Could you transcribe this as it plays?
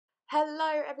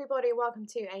Hello everybody, welcome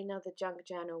to another Junk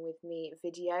Journal with me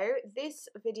video. This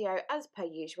video, as per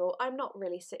usual, I'm not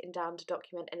really sitting down to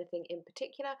document anything in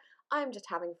particular. I'm just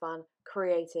having fun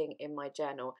creating in my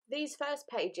journal. These first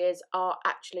pages are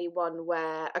actually one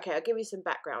where, okay, I'll give you some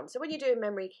background. So when you're doing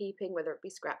memory keeping, whether it be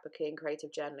scrapbooking,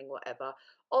 creative journaling, whatever,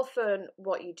 often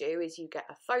what you do is you get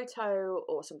a photo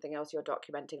or something else you're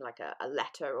documenting, like a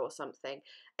letter or something,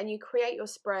 and you create your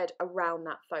spread around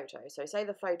that photo. So say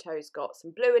the photo's got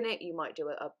some blue in it, you might do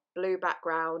a blue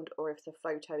background, or if the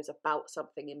photo's about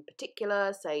something in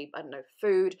particular, say, I don't know,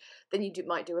 food, then you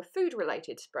might do a food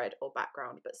related spread or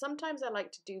background. But sometimes I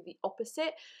like to do the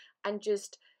opposite and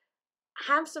just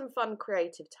have some fun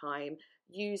creative time,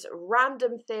 use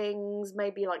random things,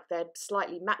 maybe like they're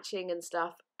slightly matching and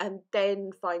stuff, and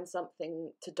then find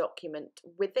something to document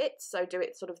with it. So do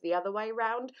it sort of the other way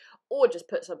around, or just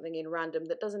put something in random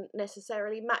that doesn't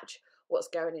necessarily match what's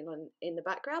going on in the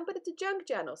background, but it's a junk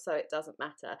journal, so it doesn't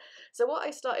matter. So what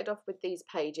I started off with these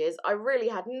pages, I really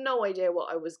had no idea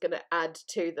what I was going to add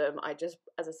to them. I just,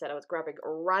 as I said, I was grabbing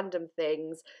random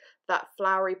things. That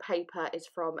flowery paper is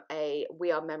from a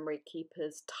We Are Memory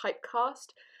Keepers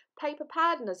typecast paper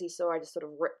pad, and as you saw, I just sort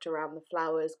of ripped around the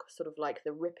flowers, sort of like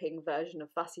the ripping version of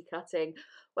fussy cutting,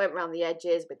 went around the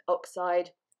edges with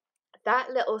oxide.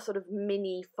 That little sort of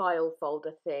mini file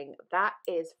folder thing, that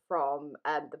is from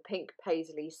the Pink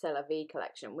Paisley C'est La Vie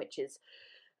collection, which is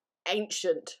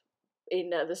ancient in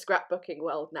the scrapbooking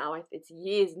world now. It's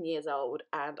years and years old,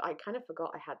 and I kind of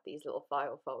forgot I had these little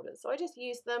file folders, so I just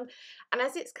used them. And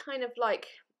as it's kind of like,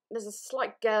 there's a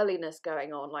slight girliness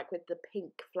going on, like with the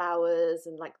pink flowers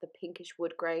and like the pinkish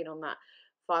wood grain on that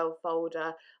file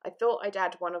folder, I thought I'd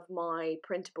add one of my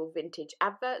printable vintage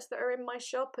adverts that are in my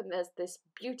shop, and there's this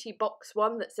beauty box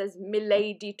one that says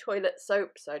Milady toilet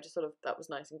soap, so I just sort of, that was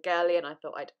nice and girly, and I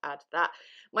thought I'd add that.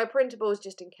 My printables,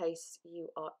 just in case you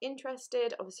are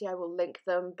interested, obviously I will link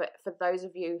them, but for those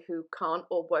of you who can't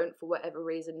or won't for whatever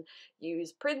reason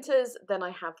use printers, then I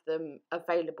have them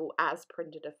available as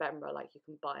printed ephemera, like you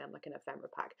can buy them like an ephemera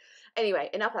pack. Anyway,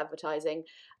 enough advertising.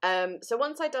 So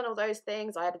once I'd done all those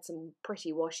things, I added some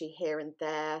pretty washi here and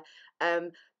there.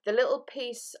 The little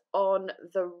piece on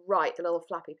the right, the little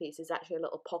flappy piece, is actually a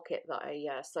little pocket that I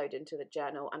sewed into the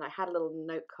journal, and I had a little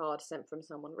note card sent from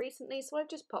someone recently, so I've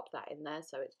just popped that in there,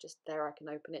 so it's just there. I can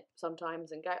open it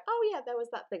sometimes and go, oh yeah, there was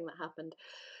that thing that happened.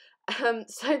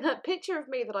 So that picture of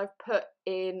me that I've put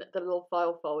in the little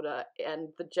file folder and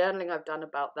the journaling I've done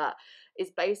about that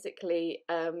is basically,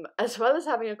 as well as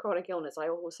having a chronic illness, I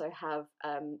also have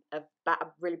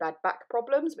really bad back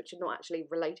problems, which are not actually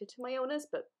related to my illness,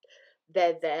 but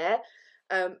they're there.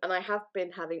 And I have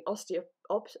been having osteopathy,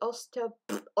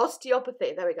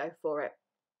 there we go for it.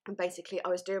 And basically I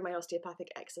was doing my osteopathic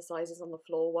exercises on the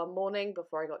floor one morning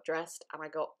before I got dressed, and I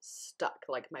got stuck,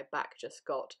 like my back just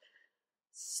got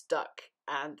stuck,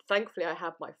 and thankfully I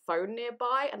had my phone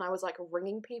nearby, and I was like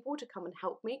ringing people to come and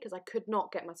help me because I could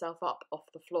not get myself up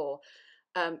off the floor.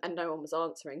 And no one was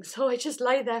answering, so I just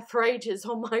lay there for ages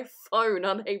on my phone,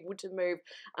 unable to move,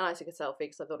 and I took a selfie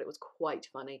because I thought it was quite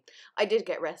funny. I did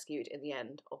get rescued in the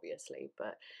end, obviously,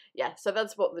 but yeah, so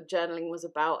that's what the journaling was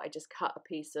about. I just cut a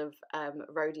piece of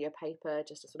rhodia paper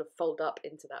just to sort of fold up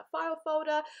into that file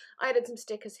folder. I added some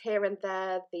stickers here and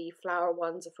there. The flower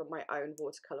ones are from my own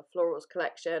watercolour florals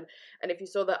collection, and if you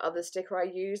saw that other sticker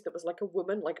I used that was like a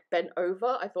woman like bent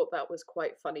over, I thought that was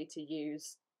quite funny to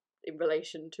use in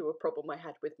relation to a problem I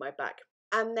had with my back.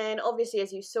 And then obviously,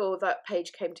 as you saw, that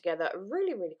page came together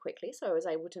really, really quickly, so I was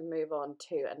able to move on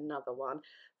to another one.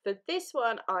 For this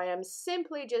one, I am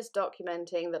simply just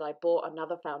documenting that I bought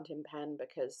another fountain pen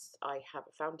because I have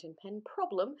a fountain pen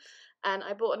problem, and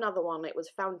I bought another one. It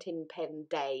was Fountain Pen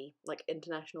Day, like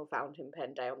International Fountain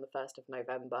Pen Day on the 1st of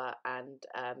November, and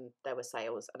there were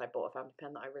sales, and I bought a fountain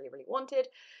pen that I really, really wanted.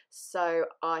 So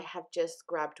I have just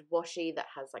grabbed washi that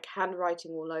has like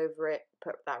handwriting all over it,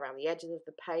 put that around the edges of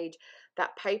the page.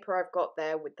 That paper I've got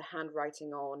there with the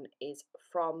handwriting on is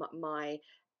from my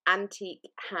antique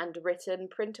handwritten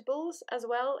printables as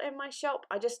well in my shop.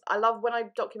 I love when I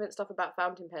document stuff about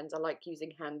fountain pens. I like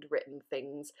using handwritten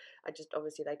things.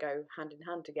 Obviously they go hand in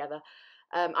hand together.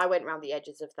 I went around the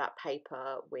edges of that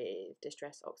paper with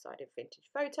Distress Oxide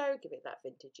Vintage Photo, give it that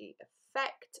vintagey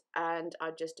effect, and I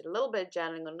just did a little bit of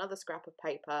journaling on another scrap of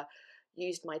paper,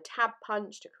 used my tab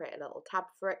punch to create a little tab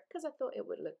for it because I thought it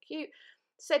would look cute.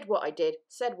 said what I did,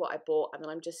 said what I bought, and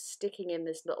then I'm just sticking in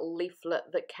this little leaflet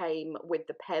that came with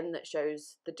the pen that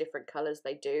shows the different colours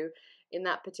they do in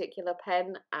that particular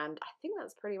pen. And I think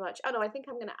that's pretty much, oh no, I think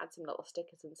I'm going to add some little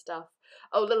stickers and stuff.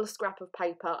 Oh, a little scrap of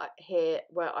paper here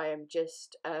where I am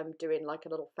just doing like a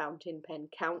little fountain pen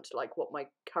count, like what my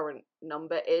current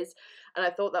number is. And I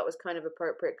thought that was kind of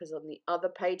appropriate because on the other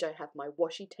page I have my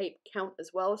washi tape count as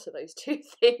well. So those two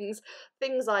things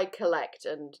I collect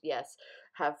and yes,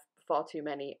 have far too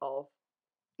many of.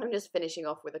 I'm just finishing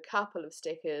off with a couple of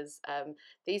stickers.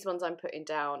 These ones I'm putting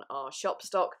down are shop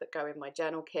stock that go in my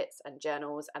journal kits and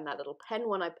journals, and that little pen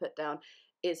one I put down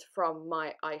is from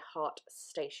my I Heart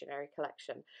stationery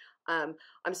collection.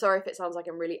 I'm sorry if it sounds like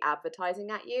I'm really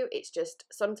advertising at you. It's just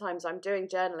sometimes I'm doing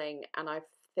journaling and I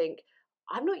think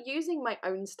I'm not using my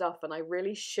own stuff and I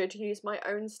really should use my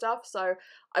own stuff, so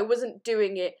I wasn't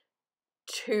doing it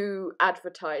to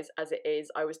advertise as it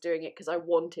is. I was doing it because I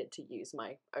wanted to use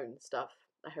my own stuff.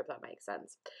 I hope that makes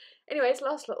sense. Anyways,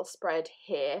 last little spread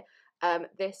here.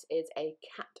 This is a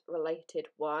cat related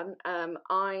one.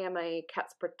 I am a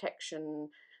Cats Protection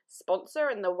sponsor,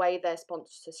 and the way their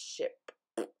sponsorship,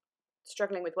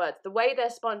 struggling with words, the way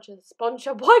their sponsor,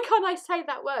 why can't I say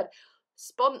that word?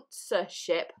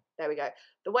 Sponsorship, there we go.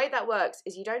 The way that works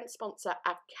is you don't sponsor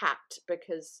a cat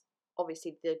because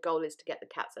obviously the goal is to get the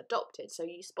cats adopted. So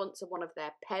you sponsor one of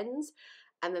their pens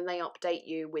and then they update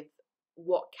you with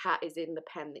what cat is in the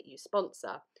pen that you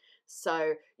sponsor.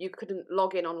 So you couldn't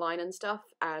log in online and stuff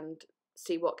and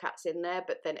see what cat's in there,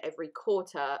 but then every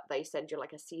quarter they send you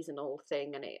like a seasonal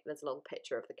thing and there's a little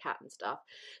picture of the cat and stuff.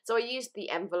 So I used the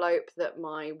envelope that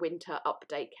my winter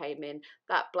update came in.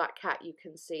 That black cat you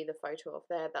can see the photo of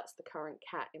there, that's the current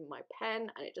cat in my pen,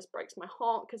 and it just breaks my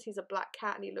heart because he's a black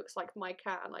cat and he looks like my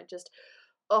cat, and I just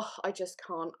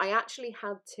can't. I actually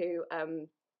had to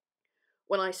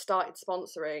when I started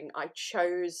sponsoring, I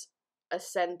chose a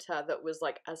centre that was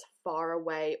like as far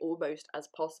away almost as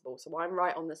possible. So I'm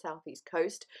right on the southeast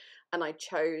coast, and I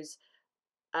chose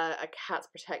a cats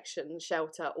protection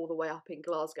shelter all the way up in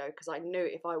Glasgow because I knew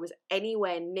if I was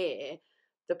anywhere near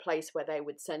the place where they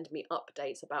would send me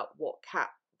updates about what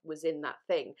cat was in that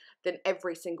thing, then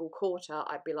every single quarter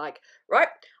I'd be like, right,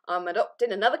 I'm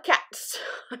adopting another cat.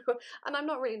 And I'm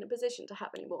not really in a position to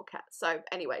have any more cats. So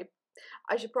anyway,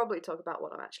 I should probably talk about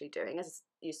what I'm actually doing. As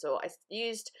you saw, I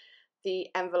used the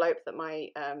envelope that my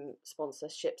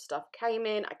sponsorship stuff came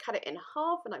in. I cut it in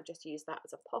half and I've just used that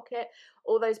as a pocket.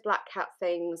 All those black cat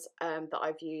things that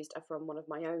I've used are from one of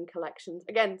my own collections.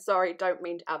 Again, sorry, don't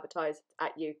mean to advertise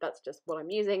at you. That's just what I'm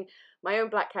using. My own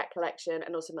black cat collection,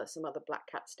 and also some other black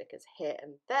cat stickers here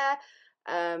and there.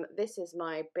 This is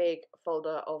my big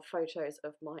folder of photos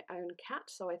of my own cat,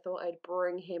 so I thought I'd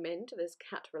bring him into this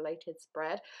cat related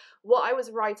spread. What I was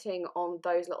writing on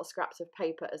those little scraps of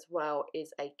paper as well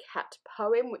is a cat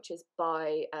poem, which is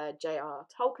by J.R.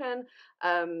 Tolkien.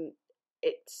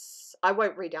 I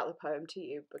won't read out the poem to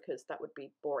you because that would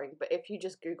be boring, but if you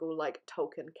just Google like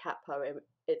Tolkien cat poem,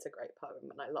 it's a great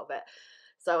poem and I love it.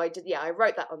 So I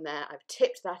wrote that on there. I've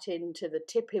tipped that into the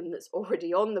tip-in that's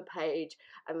already on the page,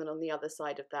 and then on the other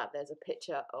side of that there's a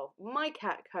picture of my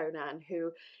cat Conan,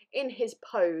 who in his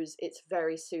pose it's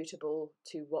very suitable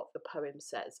to what the poem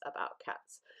says about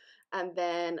cats. And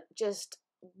then just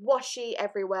washi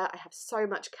everywhere. I have so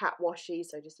much cat washi,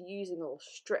 so just using little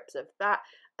strips of that.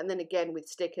 And then again with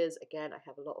stickers, again I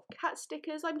have a lot of cat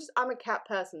stickers. I'm a cat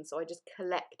person, so I just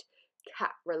collect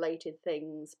cat related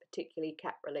things, particularly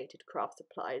cat related craft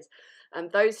supplies,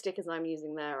 and those stickers I'm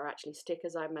using there are actually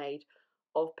stickers I made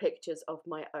of pictures of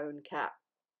my own cat.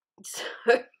 So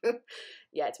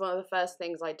yeah, it's one of the first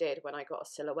things I did when I got a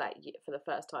silhouette for the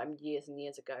first time years and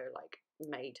years ago, like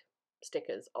made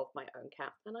stickers of my own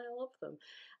cat, and I love them.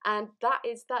 And that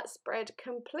is that spread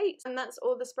complete, and that's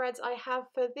all the spreads I have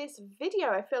for this video.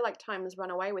 I feel like time has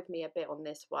run away with me a bit on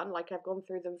this one, like I've gone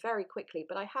through them very quickly,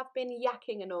 but I have been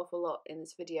yakking an awful lot in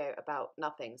this video about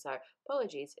nothing, so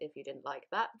apologies if you didn't like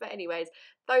that. But anyways,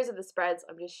 those are the spreads.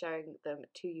 I'm just showing them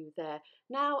to you there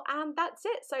now, and that's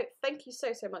it. So thank you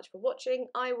so much for watching.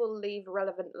 I will leave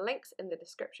relevant links in the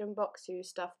description box to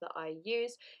stuff that I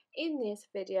use in this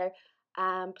video.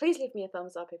 Please leave me a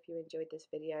thumbs up if you enjoyed this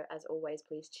video. As always,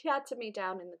 please chat to me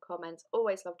down in the comments.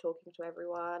 Always love talking to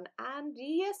everyone. And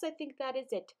yes, I think that is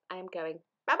it. I am going.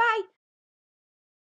 Bye bye!